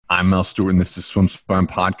I'm Mel Stewart, and this is SwimSwam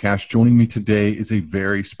Podcast. Joining me today is a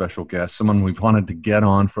very special guest, someone we've wanted to get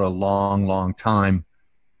on for a long, long time,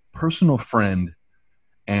 personal friend,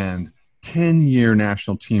 and 10-year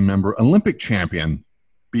national team member, Olympic champion,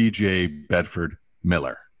 BJ Bedford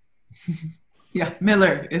Miller. Yeah,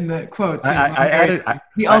 Miller in the quotes. I added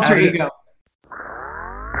the alter ego.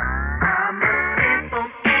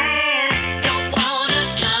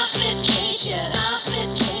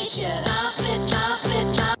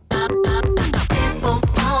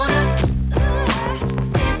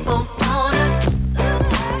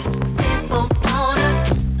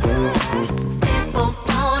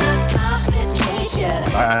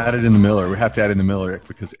 I added in the Miller. We have to add in the Miller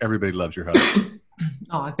because everybody loves your host.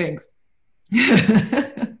 Oh, thanks.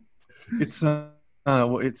 I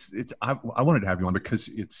wanted to have you on because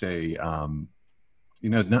it's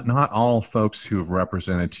not all folks who have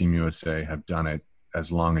represented Team USA have done it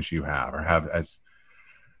as long as you have, or have as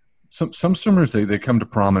some swimmers, they come to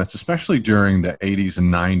prominence, especially during the 80s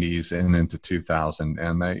and 90s and into 2000.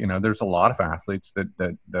 And there's a lot of athletes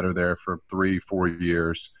that are there for 3-4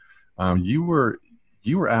 years. You were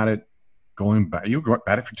at it going back. You were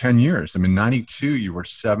at it for 10 years. I mean, 92, you were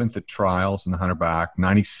 7th at trials in the 100 back.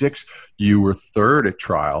 96, you were 3rd at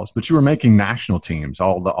trials, but you were making national teams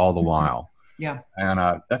all the while. Yeah. And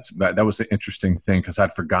that was an interesting thing because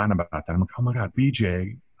I'd forgotten about that. I'm like, oh my God,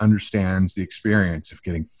 BJ understands the experience of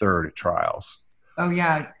getting 3rd at trials. Oh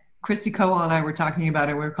yeah. Christy Cowell and I were talking about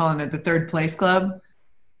it. We were calling it the 3rd place club.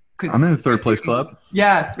 I'm in the 3rd place club.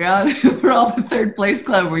 Yeah. We're all the 3rd place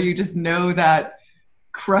club where you just know that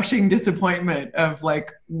crushing disappointment of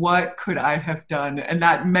like, what could I have done? And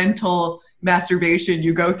that mental masturbation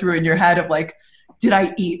you go through in your head of like, did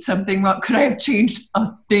I eat something wrong? Could I have changed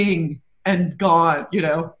a thing and gone?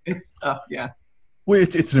 It's yeah. Well,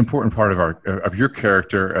 it's an important part of your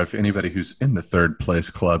character, of anybody who's in the 3rd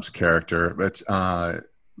place club's character. But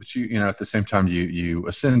you at the same time you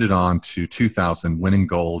ascended on to 2000, winning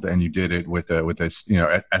gold, and you did it with at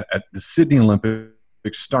the Sydney Olympics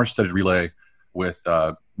star-studded relay with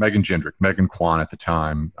Megan Gendrick, Megan Kwan at the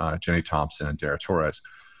time, Jenny Thompson, and Dara Torres.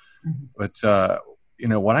 Mm-hmm. But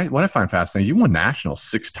what I find fascinating, you won nationals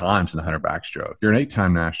 6 times in the 100 backstroke. You're an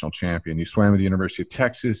 8-time national champion. You swam at the University of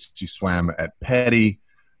Texas. You swam at Petty.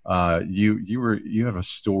 You have a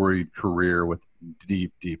storied career with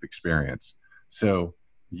deep experience. So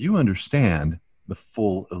you understand the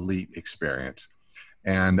full elite experience.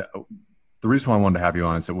 And the reason why I wanted to have you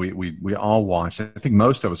on is that we all watched, I think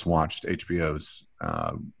most of us watched HBO's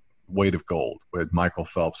Weight of Gold with Michael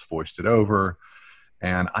Phelps foisted over.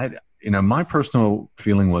 And my personal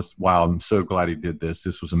feeling was, wow, I'm so glad he did this.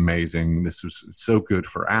 This was amazing. This was so good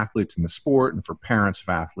for athletes in the sport and for parents of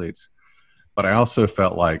athletes. But I also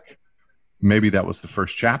felt like maybe that was the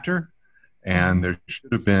first chapter, and this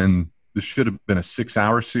should have been a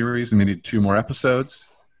 6-hour series, and we needed 2 more episodes,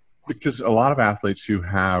 because a lot of athletes who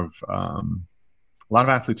have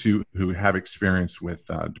experience with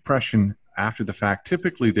depression after the fact,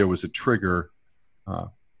 typically there was a trigger.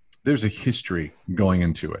 There's a history going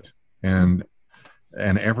into it. And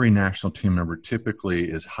every national team member typically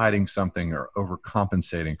is hiding something or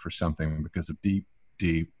overcompensating for something because of deep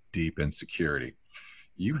insecurity.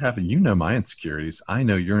 You know my insecurities. I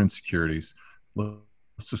know your insecurities. We're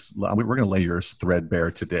going to lay yours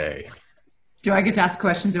threadbare today. Do I get to ask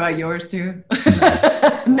questions about yours too?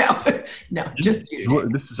 No, just you.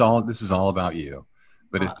 This is all about you.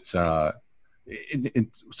 But so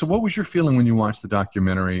what was your feeling when you watched the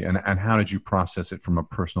documentary, and how did you process it from a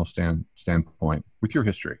personal standpoint with your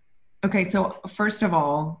history? Okay, so first of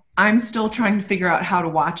all, I'm still trying to figure out how to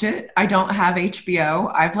watch it. I don't have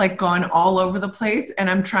HBO. I've gone all over the place,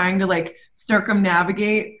 and I'm trying to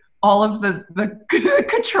circumnavigate all of the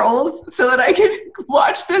controls so that I can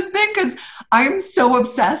watch this thing, because I'm so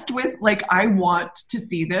obsessed with I want to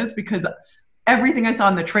see this because everything I saw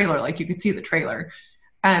in the trailer, you could see the trailer.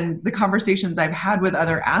 And the conversations I've had with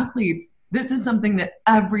other athletes, this is something that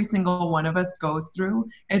every single one of us goes through.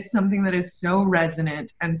 It's something that is so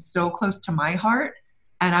resonant and so close to my heart.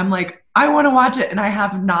 And I'm like, I want to watch it. And I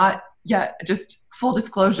have not yet. Just full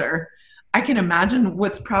disclosure, I can imagine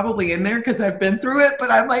what's probably in there because I've been through it.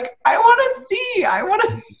 But I'm like, I want to see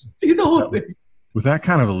the whole thing. With that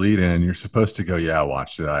kind of a lead in, you're supposed to go, yeah, I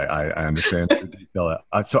watched it. I understand the detail.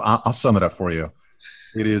 So I'll sum it up for you.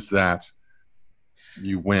 It is that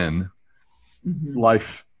you win. Mm-hmm.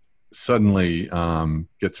 Life suddenly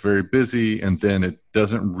gets very busy, and then it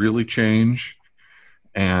doesn't really change.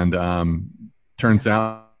 And turns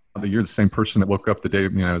out that you're the same person that woke up the day,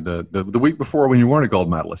 the week before when you weren't a gold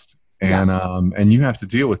medalist, and you have to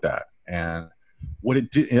deal with that. And what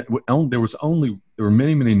it did, there was there were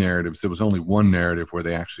many, many narratives. There was only one narrative where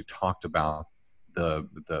they actually talked about the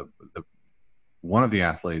one of the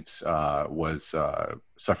athletes was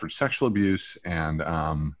suffered sexual abuse, and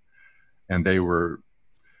they were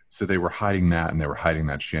hiding that, and they were hiding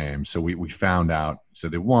that shame. So we found out. So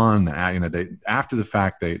they won. They after the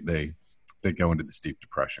fact they go into this deep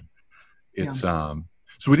depression. It's so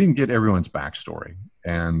we didn't get everyone's backstory,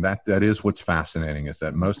 and that is what's fascinating, is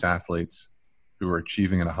that most athletes who are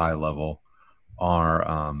achieving at a high level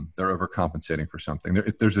are they're overcompensating for something.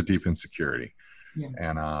 There's a deep insecurity,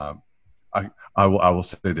 and I will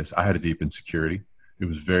say this: I had a deep insecurity. It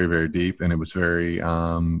was very, very deep, and it was very.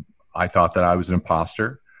 I thought that I was an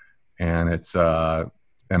imposter, and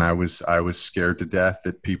and I was scared to death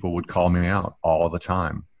that people would call me out all the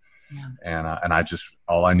time, and I just,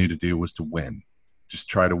 all I knew to do was to win, just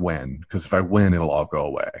try to win, because if I win, it'll all go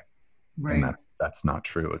away, and that's not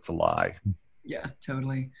true. It's a lie. Yeah,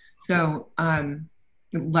 totally. So,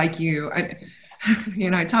 like you,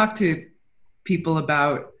 I talk to people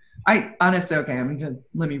about. I honestly, okay,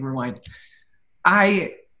 let me rewind.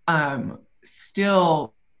 I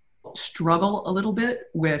still struggle a little bit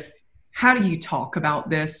with how do you talk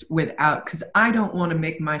about this without, because I don't want to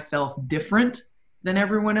make myself different than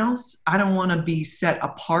everyone else. I don't want to be set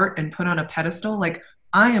apart and put on a pedestal. Like,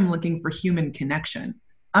 I am looking for human connection.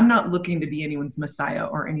 I'm not looking to be anyone's messiah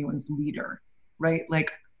or anyone's leader, right?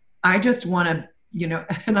 Like, I just want to,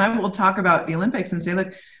 and I will talk about the Olympics and say,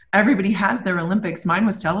 look, everybody has their Olympics. Mine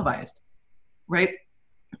was televised, right?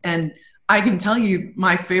 And I can tell you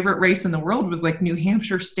my favorite race in the world was like New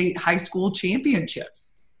Hampshire State High School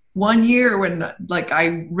Championships. One year when like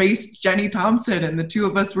I raced Jenny Thompson and the two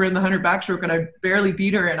of us were in the 100 backstroke and I barely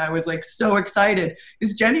beat her, and I was like so excited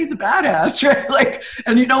because Jenny's a badass, right? Like,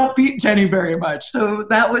 and you don't beat Jenny very much. So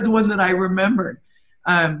that was one that I remembered.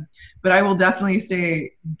 But I will definitely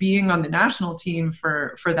say being on the national team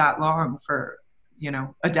for that long, for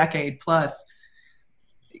a decade plus,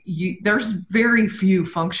 there's very few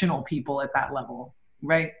functional people at that level,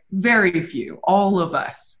 right? Very few. All of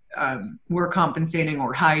us were compensating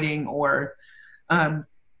or hiding or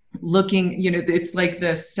looking, it's like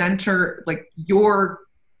the center, like your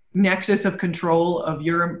nexus of control of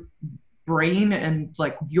your brain and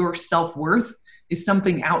like your self-worth is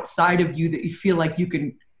something outside of you that you feel like you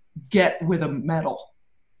can get with a medal,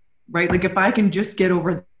 right? Like, if I can just get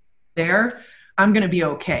over there, I'm going to be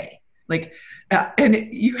okay. Like, and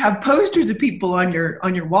you have posters of people on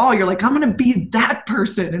your wall. You're like, I'm going to be that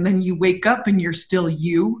person. And then you wake up and you're still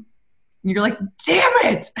you. And you're like, damn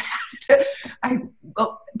it.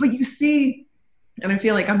 But you see, and I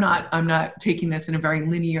feel like I'm not taking this in a very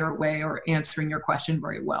linear way or answering your question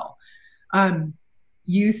very well.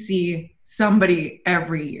 You see somebody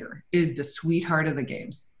every year is the sweetheart of the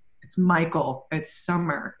games. It's Michael, it's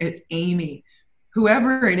Summer, it's Amy,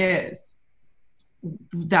 whoever it is.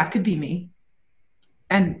 That could be me.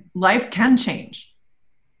 And life can change.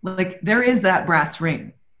 Like, there is that brass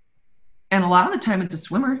ring. And a lot of the time it's a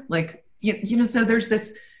swimmer. Like, so there's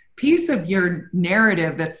this piece of your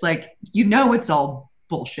narrative that's like, it's all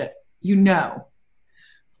bullshit.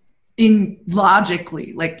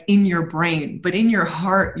 Logically, like in your brain, but in your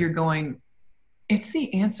heart, you're going, it's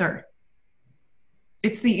the answer.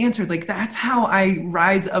 It's the answer. Like, that's how I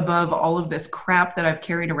rise above all of this crap that I've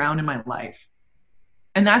carried around in my life.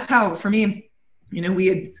 And that's how, for me,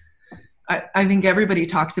 I think everybody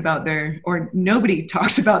talks about nobody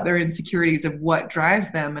talks about their insecurities of what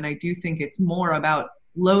drives them. And I do think it's more about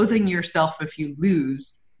loathing yourself if you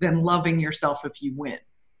lose than loving yourself if you win.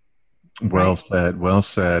 Well said. Well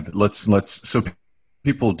said. Let's so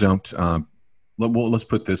people don't. Let's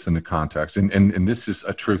put this into context, and this is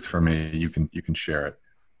a truth for me. You can share it.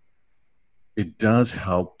 It does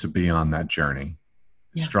help to be on that journey,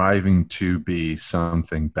 striving to be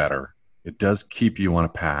something better. It does keep you on a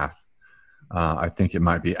path. I think it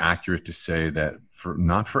might be accurate to say that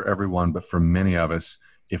not for everyone, but for many of us,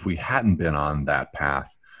 if we hadn't been on that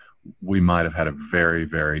path, we might have had a very,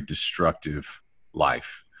 very destructive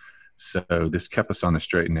life. So this kept us on the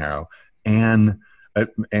straight and narrow, and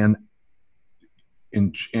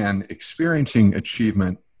experiencing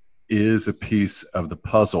achievement is a piece of the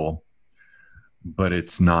puzzle, but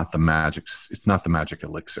it's not the magic. It's not the magic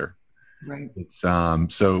elixir. Right. It's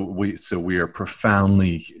so we are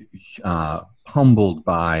profoundly humbled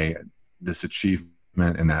by this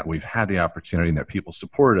achievement, and that we've had the opportunity, and that people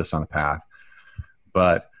supported us on the path.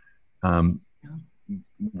 But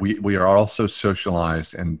we are also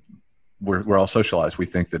socialized, and we're all socialized. We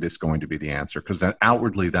think that it's going to be the answer, because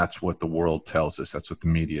outwardly that's what the world tells us. That's what the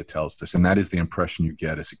media tells us. And that is the impression you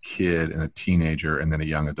get as a kid and a teenager and then a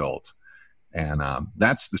young adult. And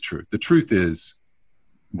that's the truth. The truth is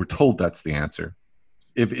we're told that's the answer.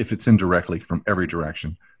 If it's indirectly from every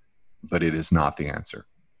direction, but it is not the answer.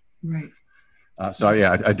 Right. So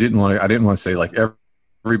yeah, I didn't want to say like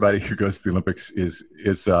everybody who goes to the Olympics is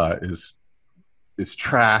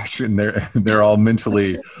trash and they're all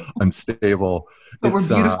mentally unstable. But we're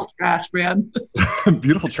beautiful trash, man.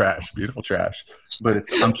 beautiful trash.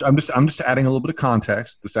 But I'm just adding a little bit of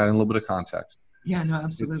context. Yeah, no,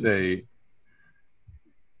 absolutely.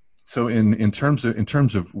 So in terms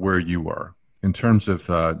of where you were, in terms of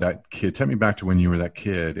that kid, take me back to when you were that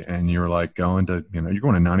kid and you were like you're going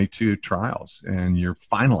to 92 trials and you're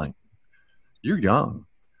finaling. You're young.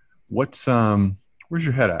 Where's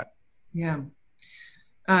your head at? Yeah.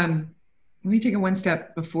 Let me take it one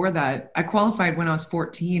step before that. I qualified when I was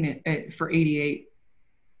 14 for 88.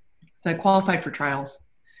 So I qualified for trials.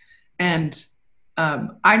 And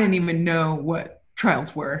I didn't even know what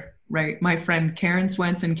trials were, right? My friend Karen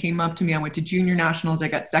Swenson came up to me. I went to junior nationals. I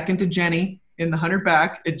got second to Jenny in the 100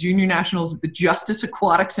 back at junior nationals at the Justice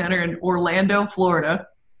Aquatic Center in Orlando, Florida.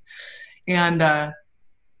 And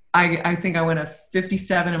I think I went a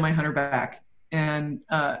 57 in my 100 back and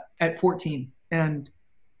at 14. And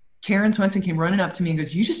Karen Swenson came running up to me and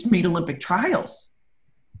goes, "You just made Olympic trials."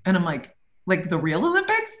 And I'm like the real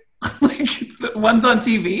Olympics? Like the ones on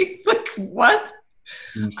TV? Like what?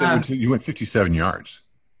 You went 57 yards.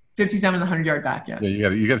 57 in the 100-yard back, yeah. Yeah,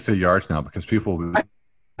 you got to say yards now because people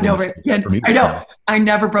I know, right? Yeah, I know. I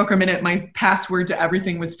never broke a minute. My password to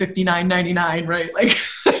everything was 59.99, right? Like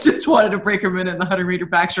I just wanted to break a minute in the 100-meter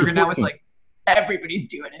backstroke, and now it's like everybody's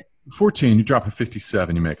doing it. 14, you drop a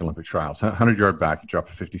 57, you make Olympic trials. 100-yard back, you drop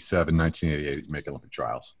a 57. 1988, you make Olympic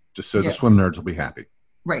trials. Just so the swim nerds will be happy.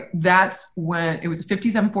 Right. That's when it was a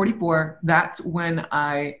 57.44. That's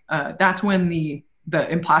when the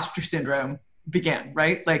imposter syndrome began,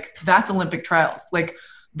 right? Like that's Olympic trials. Like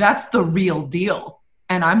that's the real deal.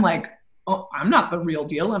 And I'm like, oh, I'm not the real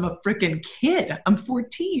deal. I'm a freaking kid. I'm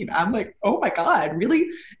 14. I'm like, oh my God, really?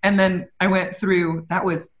 And then I went through, that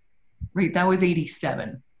was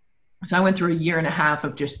 87. So I went through a year and a half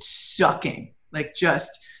of just sucking, like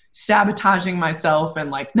just sabotaging myself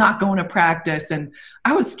and like not going to practice. And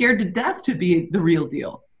I was scared to death to be the real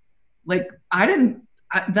deal. Like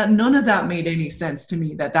none of that made any sense to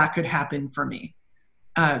me that could happen for me.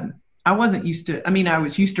 I wasn't used to, I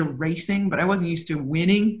was used to racing, but I wasn't used to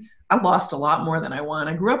winning. I lost a lot more than I won.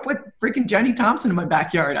 I grew up with freaking Jenny Thompson in my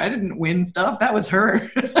backyard. I didn't win stuff. That was her.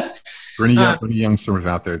 For any young swimmers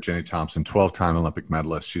out there, Jenny Thompson, 12-time Olympic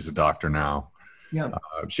medalist. She's a doctor now. Yeah.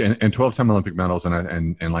 And 12-time Olympic medals,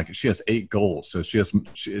 and like she has 8 goals. So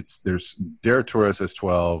there's Dara Torres has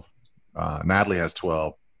 12, Natalie has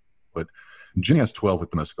 12, but Jenny has 12 with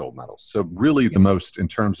the most gold medals. So really the most, in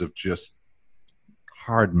terms of just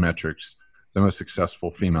hard metrics, the most successful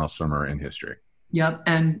female swimmer in history. Yep.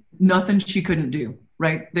 And nothing she couldn't do,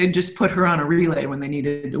 right? They'd just put her on a relay when they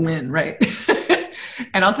needed to win, right?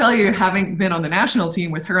 And I'll tell you, having been on the national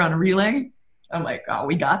team with her on a relay, I'm like, oh,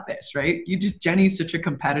 we got this, right? Jenny's such a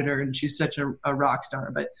competitor and she's such a rock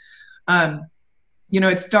star. But,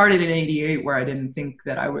 it started in 88 where I didn't think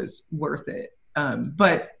that I was worth it.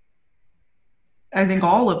 But I think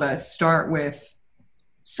all of us start with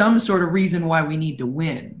some sort of reason why we need to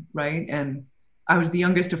win, right? And I was the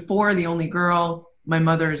youngest of 4, the only girl. My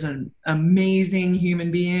mother is an amazing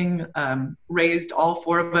human being, raised all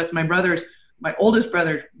 4 of us. My oldest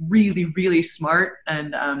brother's really, really smart,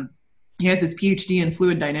 and he has his PhD in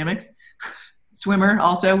fluid dynamics. Swimmer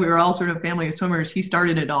also. We were all sort of family of swimmers. He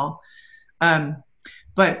started it all.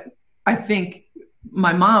 But I think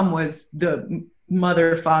my mom was the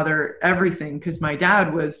mother, father, everything, because my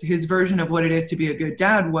dad was, his version of what it is to be a good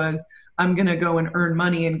dad was, I'm going to go and earn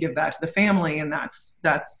money and give that to the family. And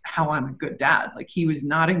that's how I'm a good dad. Like he was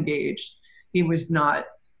not engaged. He was not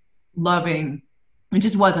loving. It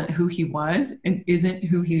just wasn't who he was and isn't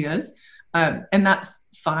who he is. And that's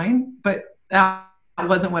fine, but that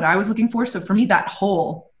wasn't what I was looking for. So for me, that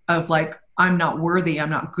hole of like, I'm not worthy, I'm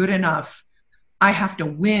not good enough, I have to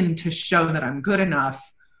win to show that I'm good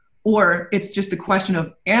enough. Or it's just the question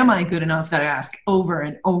of, am I good enough, that I ask over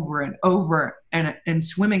and over and over. And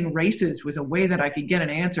swimming races was a way that I could get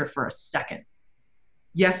an answer for a second.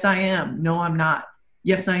 Yes, I am. No, I'm not.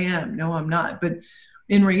 Yes, I am. No, I'm not. But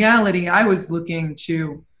in reality, I was looking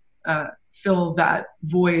to fill that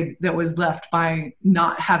void that was left by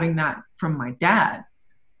not having that from my dad.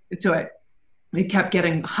 So it kept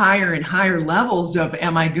getting higher and higher levels of,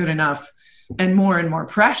 am I good enough, and more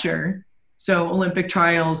pressure. So Olympic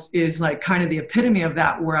trials is like kind of the epitome of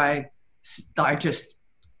that, where I just,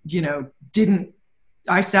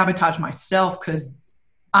 I sabotaged myself because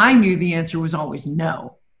I knew the answer was always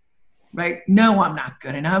no. right? No, I'm not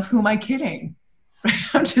good enough. Who am I kidding?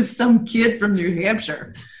 I'm just some kid from New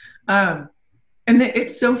Hampshire. And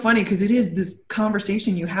it's so funny because it is this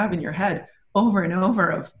conversation you have in your head over and over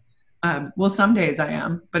of, well, some days I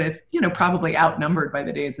am, but it's, probably outnumbered by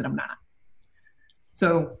the days that I'm not.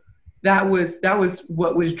 So that was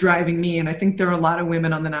what was driving me. And I think there are a lot of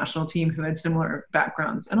women on the national team who had similar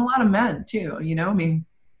backgrounds, and a lot of men too, I mean,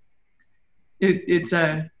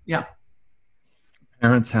 yeah.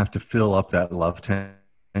 Parents have to fill up that love tank,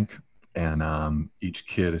 and each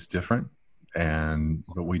kid is different.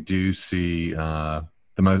 But we do see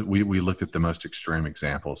we look at the most extreme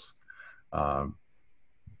examples.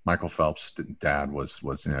 Michael Phelps' dad was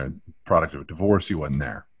product of a divorce. He wasn't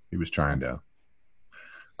there. He was trying to.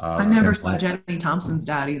 I never saw Jenny Thompson's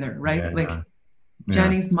dad either, right? Yeah.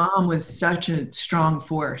 Jenny's mom was such a strong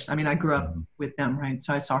force. I mean, I grew up with them, right?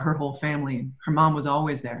 So I saw her whole family, and her mom was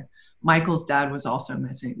always there. Michael's dad was also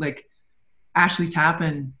missing. Like Ashley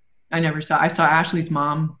Tappan, I never saw. I saw Ashley's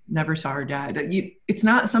mom, never saw her dad. It's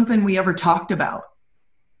not something we ever talked about.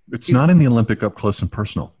 It's not in the Olympic Up Close and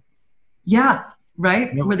Personal. Yeah, right?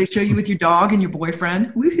 Where they show you with your dog and your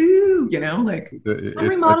boyfriend. Woohoo! I'm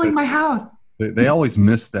remodeling my house. They always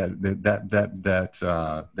miss that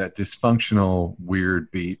dysfunctional,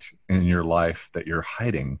 weird beat in your life that you're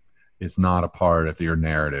hiding is not a part of your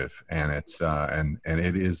narrative, and it's and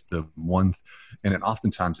it is the one, and it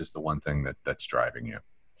oftentimes is the one thing that's driving you.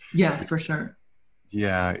 Yeah, for sure.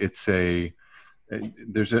 Yeah,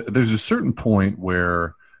 there's a certain point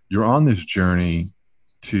where you're on this journey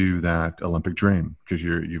to that Olympic dream because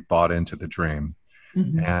you've bought into the dream,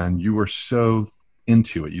 and you are so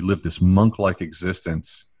into it. You live this monk-like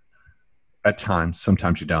existence at times.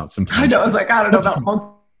 Sometimes you don't. Sometimes I know. I was like, I don't know about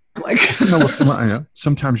monk.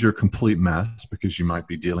 Sometimes you're a complete mess because you might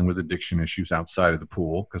be dealing with addiction issues outside of the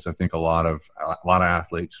pool. Because I think a lot of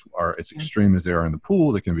athletes are as extreme as they are in the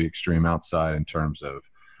pool. They can be extreme outside in terms of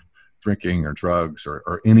drinking or drugs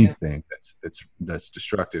or anything that's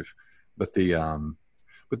destructive. But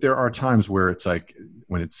there are times where it's like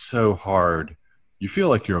when it's so hard, you feel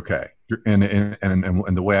like you're okay. And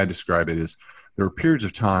the way I describe it is there are periods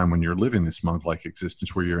of time when you're living this monk-like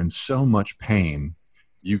existence where you're in so much pain.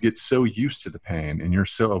 You get so used to the pain and you're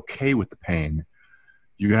so okay with the pain.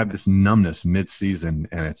 You have this numbness mid-season,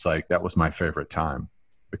 and it's like that was my favorite time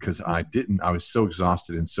because I was so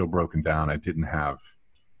exhausted and so broken down. I didn't have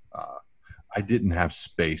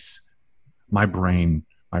space. My brain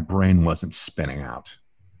wasn't spinning out.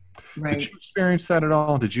 Right. Did you experience that at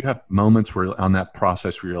all? Did you have moments where on that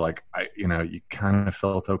process where you're like, you kind of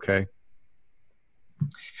felt okay?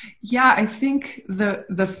 Yeah, I think the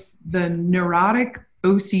neurotic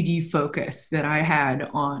OCD focus that I had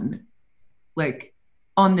on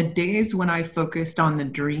the days when I focused on the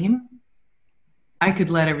dream, I could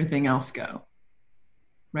let everything else go.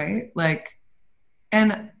 Right?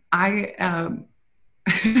 And I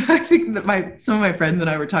I think that some of my friends and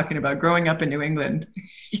I were talking about growing up in New England.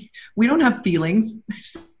 We don't have feelings.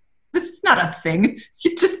 It's not a thing.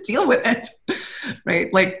 You just deal with it, right?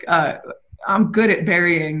 I'm good at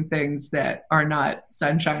burying things that are not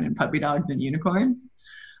sunshine and puppy dogs and unicorns.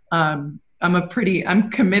 I'm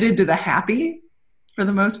committed to the happy for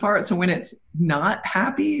the most part. So when it's not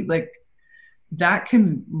happy, that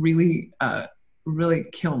can really, really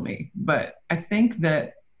kill me. But I think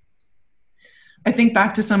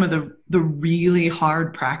back to some of the really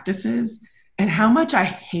hard practices and how much I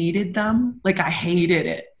hated them. I hated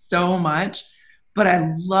it so much, but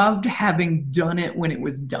I loved having done it when it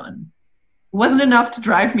was done. It wasn't enough to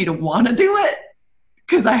drive me to want to do it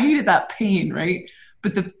because I hated that pain, right?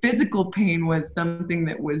 But the physical pain was something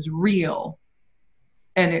that was real,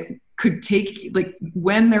 and it could take,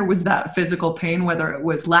 when there was that physical pain, whether it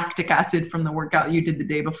was lactic acid from the workout you did the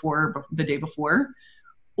day before,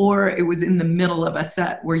 or it was in the middle of a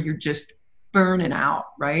set where you're just burning out,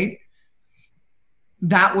 right?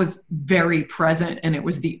 That was very present, and it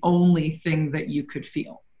was the only thing that you could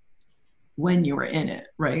feel when you were in it,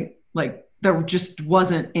 right? There just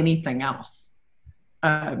wasn't anything else.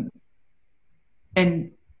 And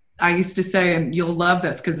I used to say, and you'll love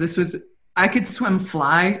this because I could swim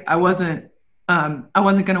fly. I wasn't going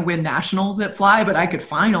to win nationals at fly, but I could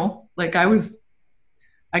final. I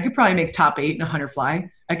could probably make top 8 in 100 fly.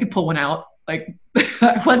 I could pull one out. I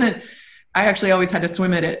actually always had to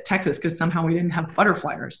swim it at Texas because somehow we didn't have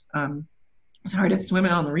butterflyers. It's hard to swim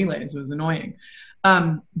it on the relays. It was annoying.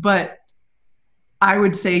 But I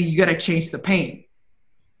would say you got to chase the pain,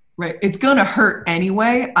 right? It's going to hurt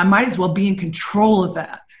anyway. I might as well be in control of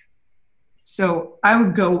that. So I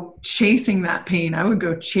would go chasing that pain. I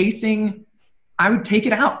I would take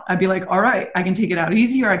it out. I'd be like, all right, I can take it out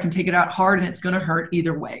easy, or I can take it out hard, and it's going to hurt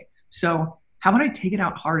either way. So how about I take it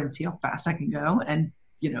out hard and see how fast I can go? And,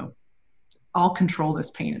 I'll control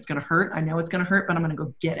this pain. It's going to hurt. I know it's going to hurt, but I'm going to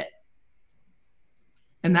go get it.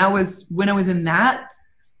 And that was when I was in that,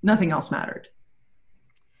 nothing else mattered.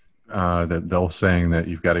 The old saying that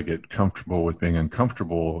you've got to get comfortable with being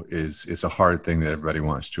uncomfortable is a hard thing that everybody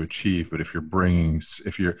wants to achieve. But if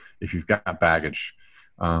you've got baggage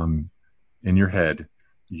in your head,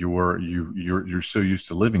 you're so used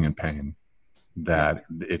to living in pain that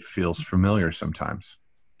it feels familiar sometimes.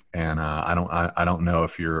 And I don't know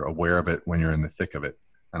if you're aware of it when you're in the thick of it.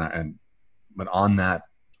 But on that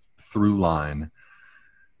through line,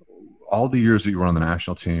 all the years that you were on the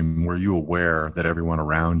national team, were you aware that everyone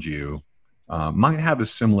around you might have a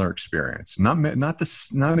similar experience?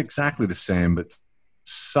 Not exactly the same, but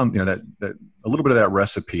some, that a little bit of that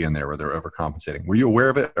recipe in there where they're overcompensating. Were you aware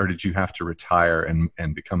of it, or did you have to retire and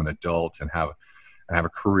become an adult and have a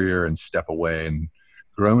career and step away and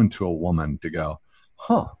grow into a woman to go,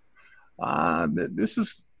 this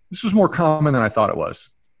was more common than I thought it was?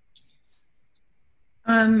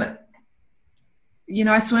 I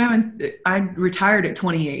swam and I retired at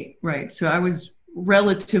 28, right? So I was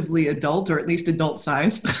relatively adult, or at least adult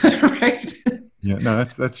size, right? Yeah, no,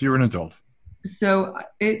 that's you're an adult. So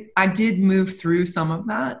I did move through some of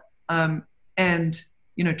that. And,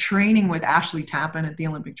 training with Ashley Tappan at the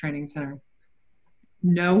Olympic Training Center,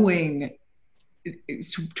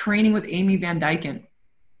 training with Amy Van Dyken,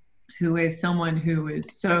 who is someone who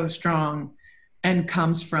is so strong and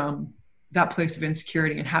comes from that place of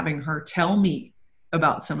insecurity, and having her tell me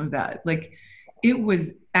about some of that, like, it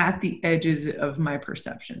was at the edges of my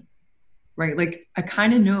perception, right? Like, I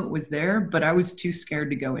kind of knew it was there, but I was too scared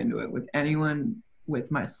to go into it with anyone, with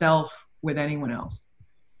myself, with anyone else.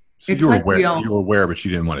 So you were aware, but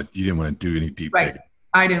you didn't want to do any deep right. digging.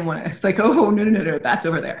 I didn't want to, like, oh, no, that's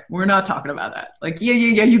over there. We're not talking about that. Like, yeah,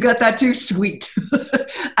 you got that too? Sweet.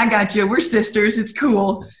 I got you. We're sisters. It's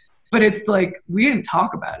cool. But it's like, we didn't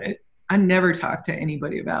talk about it. I never talked to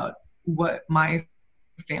anybody about what my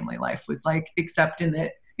family life was like, except in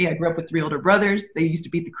that, I grew up with 3 older brothers. They used to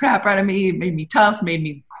beat the crap out of me, made me tough, made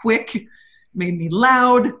me quick, made me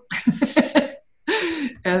loud.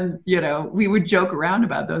 And, we would joke around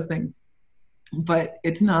about those things, but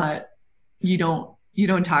it's not, you don't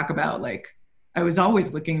talk about, like, I was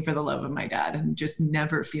always looking for the love of my dad and just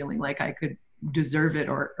never feeling like I could deserve it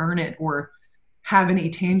or earn it or have any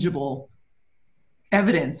tangible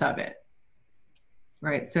evidence of it.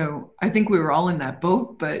 Right. So I think we were all in that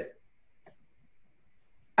boat, but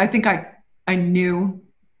I think I knew,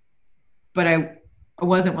 but I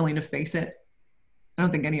wasn't willing to face it. I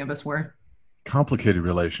don't think any of us were. Complicated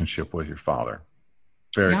relationship with your father.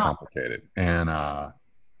 Very complicated. And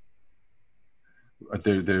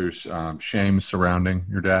there's shame surrounding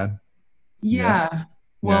your dad. Yeah. Yes.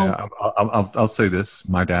 Well, yeah, I'll say this.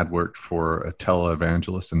 My dad worked for a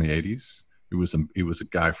televangelist in the 80s. He was a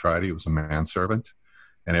Guy Friday. He was a manservant.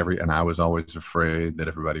 And I was always afraid that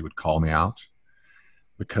everybody would call me out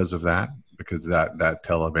because of that, because that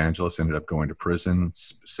televangelist ended up going to prison,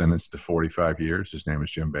 sentenced to 45 years. His name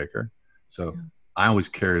is Jim Baker. So I always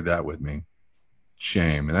carried that with me.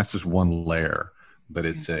 Shame. And that's just one layer, but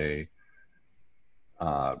it's I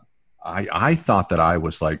thought that I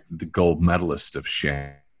was like the gold medalist of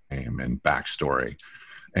shame and backstory.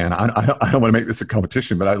 And I don't want to make this a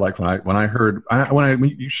competition, but I like when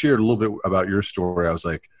you shared a little bit about your story, I was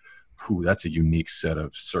like, "Ooh, that's a unique set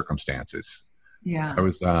of circumstances." Yeah,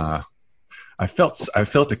 I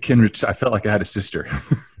felt a kindred. I felt like I had a sister.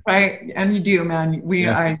 Right, and you do, man.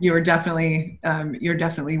 You're definitely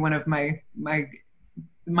one of my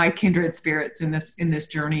kindred spirits in this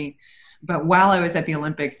journey. But while I was at the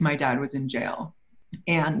Olympics, my dad was in jail.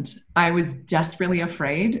 And I was desperately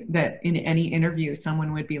afraid that in any interview,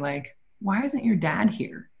 someone would be like, "Why isn't your dad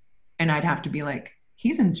here?" And I'd have to be like,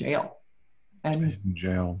 "He's in jail." And he's in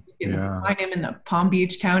jail. Find him in the Palm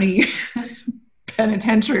Beach County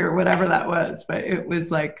penitentiary or whatever that was. But it was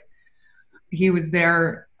like, he was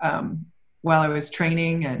there while I was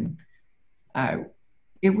training, and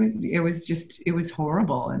it was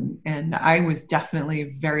horrible. And I was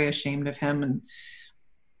definitely very ashamed of him. And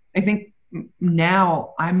I think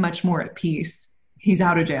now I'm much more at peace. He's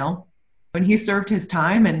out of jail. When he served his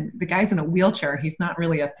time, and the guy's in a wheelchair, he's not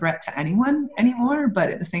really a threat to anyone anymore. But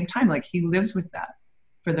at the same time, like, he lives with that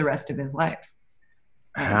for the rest of his life.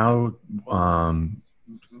 How,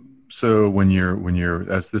 so when you're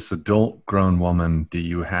as this adult grown woman, do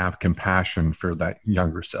you have compassion for that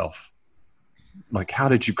younger self? Like, how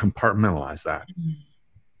did you compartmentalize that?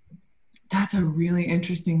 That's a really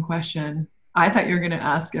interesting question. I thought you were going to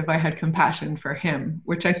ask if I had compassion for him,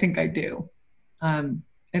 which I think I do.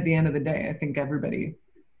 At the end of the day, I think everybody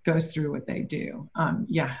goes through what they do.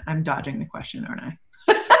 Yeah, I'm dodging the question, aren't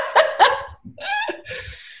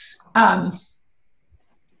I?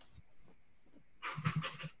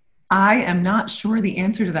 I am not sure the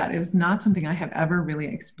answer to that. It is not something I have ever really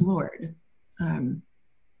explored.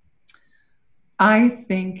 I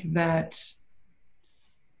think that,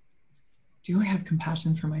 do I have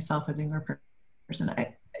compassion for myself as a younger person?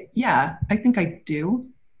 Yeah, I think I do.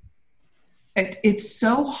 It's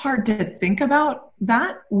so hard to think about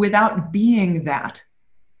that without being that,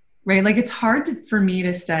 right? Like it's hard for me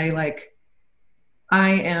to say like,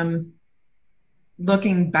 I am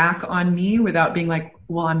looking back on me without being like,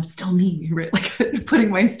 well, I'm still me, right? Like putting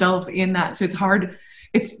myself in that. So it's hard.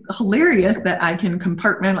 It's hilarious that I could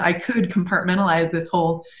compartmentalize this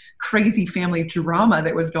whole crazy family drama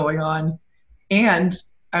that was going on. And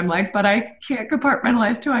I'm like, but I can't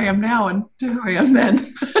compartmentalize who I am now and to who I am then.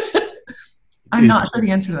 I'm not sure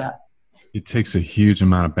the answer to that. It takes a huge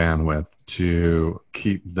amount of bandwidth to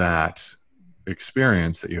keep that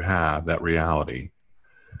experience that you have, that reality,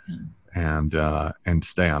 and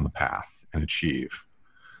stay on the path and achieve.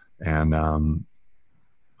 And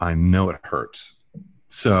I know it hurts.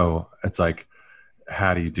 So it's like,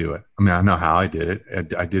 how do you do it? I mean, I know how I did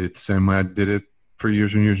it. I did it the same way I did it for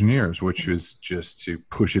years and years and years, which was just to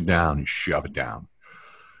push it down and shove it down.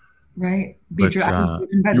 Right.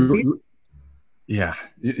 Yeah,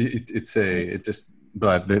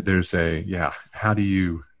 but there's how do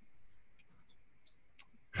you?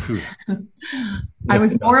 I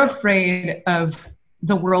was more afraid of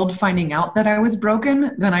the world finding out that I was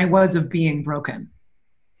broken than I was of being broken.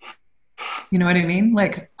 You know what I mean?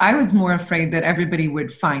 Like I was more afraid that everybody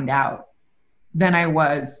would find out than I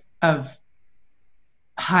was of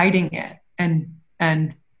hiding it.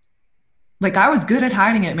 And like I was good at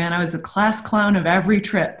hiding it, man. I was the class clown of every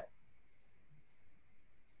trip.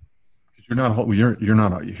 You're not,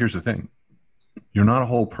 here's the thing. You're not a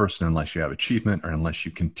whole person unless you have achievement or unless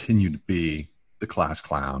you continue to be the class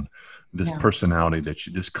clown, this personality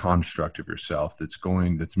this construct of yourself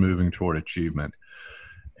that's moving toward achievement.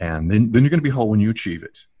 And then you're going to be whole when you achieve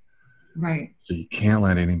it. Right. So you can't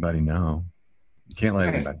let anybody know. You can't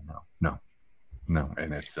let anybody know. No.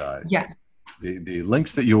 And it's, the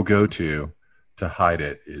links that you'll go to hide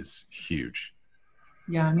it is huge.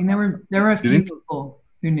 Yeah. I mean, there were a few people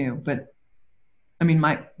who knew, but I mean,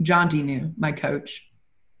 John D knew, my coach.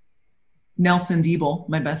 Nelson Diebel,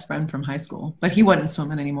 my best friend from high school, but he wasn't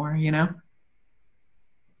swimming anymore, you know?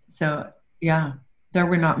 So yeah, there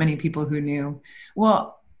were not many people who knew.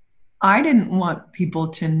 Well, I didn't want people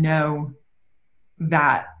to know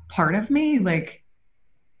that part of me, like,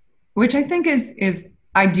 which I think is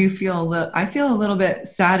I feel a little bit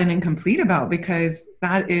sad and incomplete about, because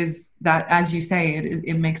that, as you say,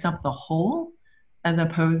 it makes up the whole, as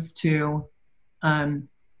opposed to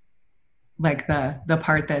like the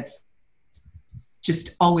part that's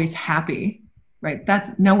just always happy, right?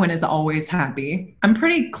 No one is always happy. I'm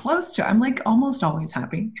pretty close to, I'm like almost always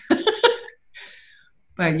happy.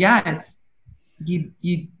 But yeah, it's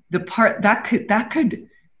the part that could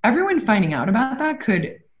everyone finding out about that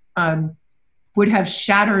would have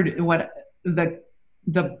shattered what the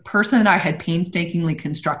person that I had painstakingly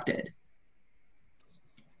constructed.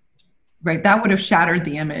 Right. That would have shattered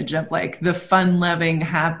the image of like the fun-loving,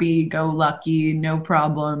 happy-go-lucky, no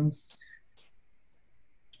problems.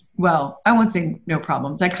 Well, I won't say no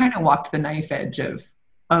problems. I kind of walked the knife edge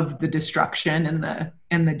of the destruction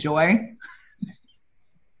and the joy.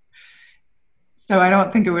 So I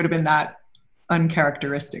don't think it would have been that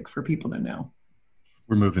uncharacteristic for people to know.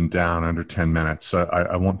 We're moving down under 10 minutes. So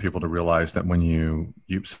I want people to realize that when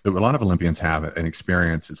so a lot of Olympians have an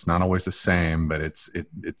experience. It's not always the same, but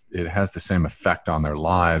it has the same effect on their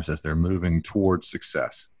lives as they're moving towards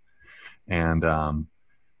success. And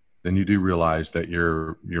then you do realize that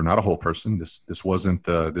you're not a whole person. This wasn't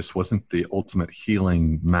the ultimate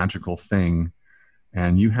healing magical thing,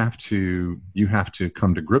 and you have to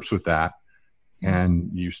come to grips with that, and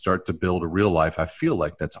you start to build a real life. I feel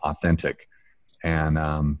like that's authentic.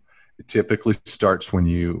 And it typically starts when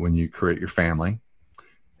you create your family,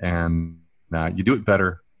 and you do it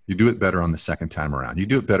better. You do it better on the second time around. You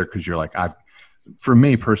do it better because you're like, for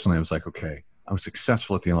me personally, I was like, okay, I was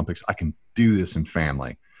successful at the Olympics. I can do this in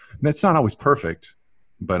family. And it's not always perfect,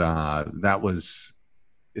 but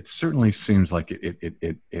it certainly seems like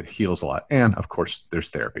it heals a lot. And of course, there's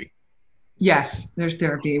therapy. Yes, there's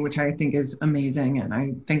therapy, which I think is amazing. And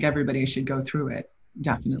I think everybody should go through it.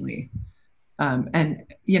 Definitely. And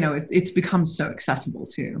it's become so accessible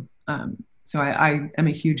too. So I am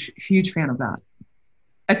a huge fan of that.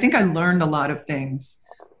 I think I learned a lot of things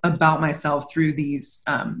about myself through these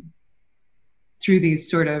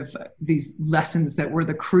sort of these lessons that were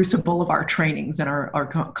the crucible of our trainings and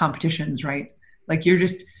our competitions, right? Like you're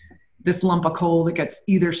just this lump of coal that gets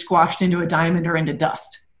either squashed into a diamond or into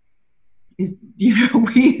dust. Is,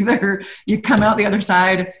 either you come out the other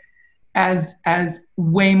side as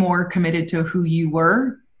way more committed to who you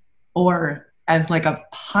were, or as like a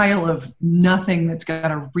pile of nothing that's got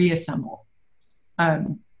to reassemble.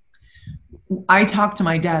 I talked to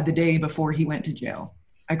my dad the day before he went to jail.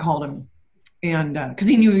 I called him, and because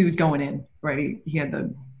he knew he was going in, right? He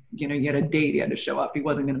had he had a date, he had to show up. He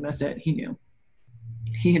wasn't going to miss it. He knew.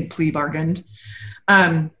 He had plea bargained.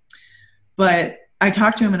 But I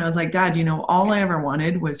talked to him and I was like, Dad, all I ever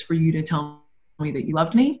wanted was for you to tell me that you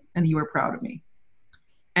loved me and that you were proud of me.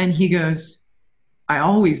 And he goes, I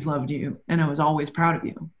always loved you and I was always proud of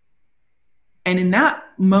you. And in that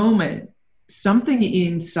moment, something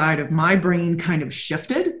inside of my brain kind of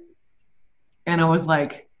shifted. And I was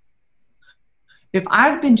like, if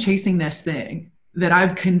I've been chasing this thing that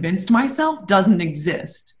I've convinced myself doesn't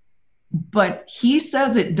exist, but he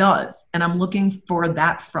says it does, and I'm looking for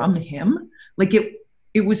that from him, like it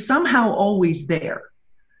was somehow always there,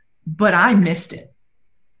 but I missed it.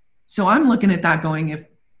 So I'm looking at that going, if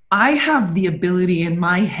I have the ability in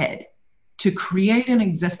my head to create an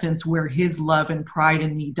existence where his love and pride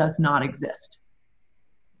in me does not exist,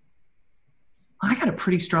 I got a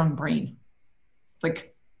pretty strong brain. Like,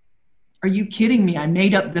 are you kidding me? I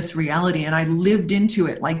made up this reality and I lived into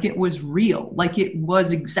it like it was real, like it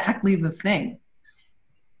was exactly the thing.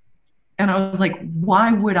 And I was like,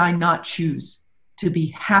 why would I not choose to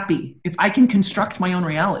be happy if I can construct my own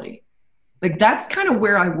reality? Like, that's kind of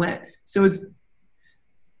where I went. So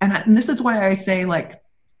and this is why I say, like,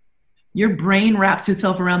 your brain wraps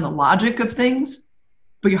itself around the logic of things,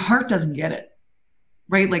 but your heart doesn't get it,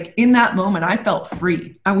 right? Like in that moment, I felt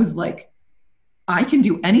free. I was like, I can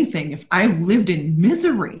do anything if I've lived in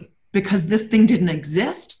misery because this thing didn't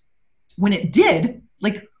exist. When it did,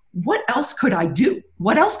 like, what else could I do?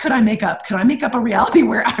 What else could I make up? Could I make up a reality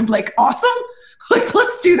where I'm like, awesome? Like,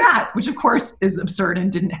 let's do that, which of course is absurd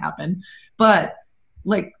and didn't happen. But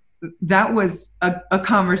like, that was a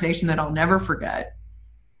conversation that I'll never forget.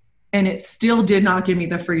 And it still did not give me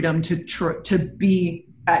the freedom to be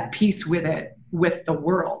at peace with it, with the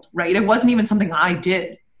world, right? It wasn't even something I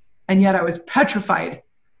did. And yet I was petrified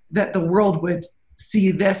that the world would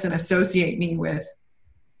see this and associate me with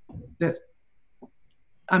this,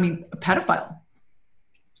 a pedophile,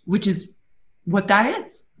 which is what that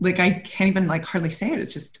is. Like, I can't even hardly say it.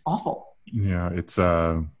 It's just awful. Yeah. It's,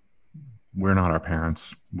 we're not our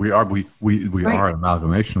parents. We are right. Are an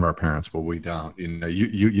amalgamation of our parents, but we don't,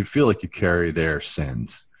 you feel like you carry their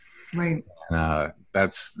sins. Right.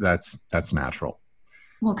 That's natural.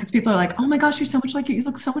 Well, because people are like, oh my gosh, you're so much like you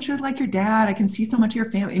look so much like your dad. I can see so much of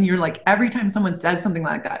your family. And you're like, every time someone says something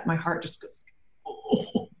like that, my heart just goes,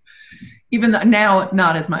 oh. Even though now,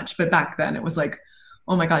 not as much, but back then it was like,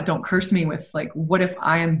 oh my God, don't curse me with like, what if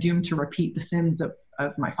I am doomed to repeat the sins of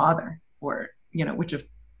my father? Or, which if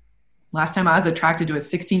last time I was attracted to a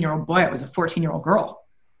 16-year-old boy, I was a 14-year-old girl.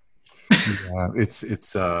 Yeah,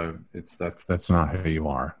 that's not who you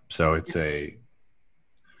are. So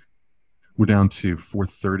we're down to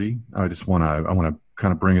 4:30. I want to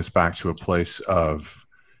kind of bring us back to a place of,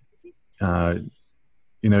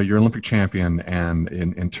 you're Olympic champion, and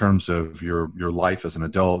in terms of your life as an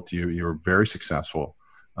adult, you're very successful.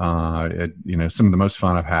 Some of the most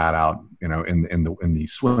fun I've had out, in the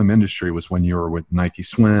swim industry was when you were with Nike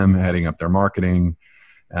Swim, heading up their marketing.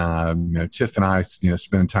 Tiff and I,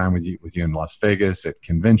 spending time with you in Las Vegas at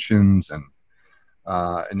conventions, and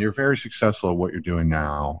you're very successful at what you're doing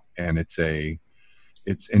now. And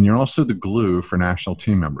and you're also the glue for national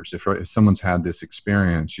team members. If someone's had this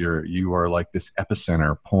experience, you are like this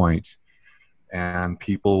epicenter point, and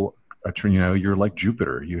people, you're like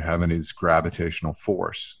Jupiter. You have this gravitational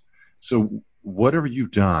force. So whatever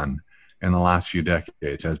you've done in the last few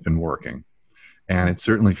decades has been working, and it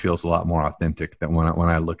certainly feels a lot more authentic than when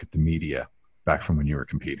I look at the media back from when you were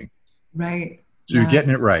competing. Right. So You're getting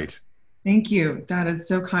it right. Thank you. That is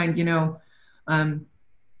so kind. Since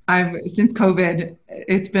COVID,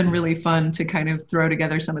 it's been really fun to kind of throw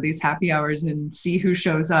together some of these happy hours and see who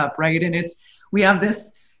shows up, right? And we have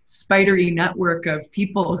this spidery network of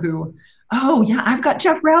people who, oh yeah, I've got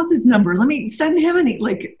Jeff Rouse's number. Let me send him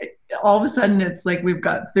all of a sudden it's like we've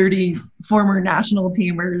got 30 former national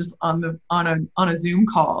teamers on a Zoom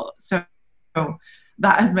call. So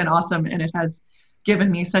that has been awesome, and it has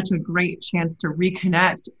given me such a great chance to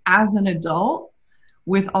reconnect as an adult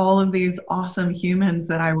with all of these awesome humans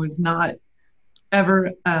that I was not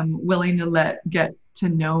ever willing to let get to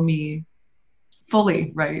know me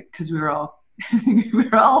fully, right? Because we were all we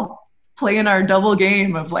were all playing our double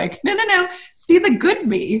game of like, no, see the good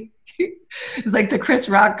me. It's like the Chris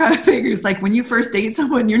Rock kind of thing. It's like when you first date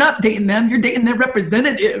someone, you're not dating them, you're dating their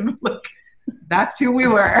representative. Like, that's who we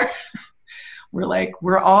were. We're like,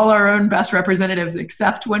 we're all our own best representatives,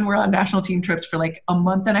 except when we're on national team trips for like a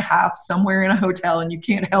month and a half somewhere in a hotel and you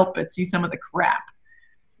can't help but see some of the crap.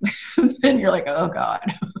 Then you're like, oh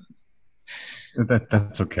God.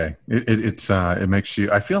 That's okay. It makes you,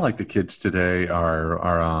 I feel like the kids today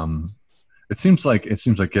are it seems like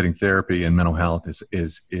getting therapy and mental health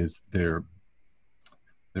is there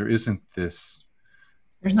isn't this,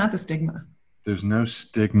 there's not the stigma. There's no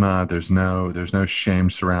stigma. There's no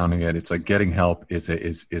shame surrounding it. It's like getting help is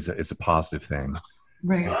a positive thing.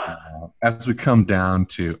 Right. As we come down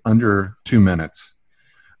to under 2 minutes,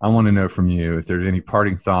 I want to know from you if there's any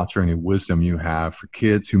parting thoughts or any wisdom you have for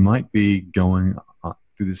kids who might be going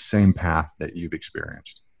through the same path that you've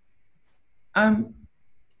experienced.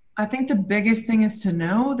 I think the biggest thing is to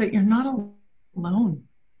know that you're not alone.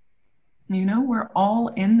 You know, we're all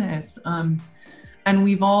in this, and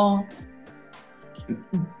we've all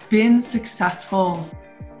been successful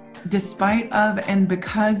despite of and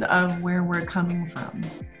because of where we're coming from.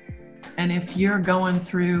 And if you're going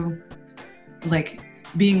through like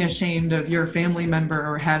being ashamed of your family member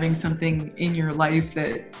or having something in your life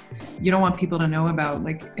that you don't want people to know about,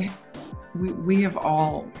 like we have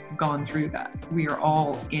all gone through that. We are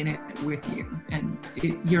all in it with you, and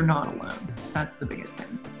you're not alone. That's the biggest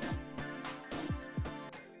thing.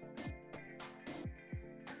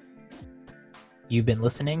 You've been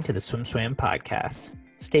listening to the SwimSwam podcast.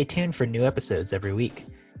 Stay tuned for new episodes every week.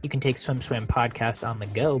 You can take SwimSwam podcast on the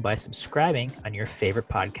go by subscribing on your favorite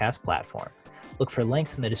podcast platform. Look for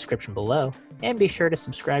links in the description below, and be sure to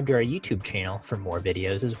subscribe to our YouTube channel for more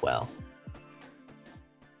videos as well.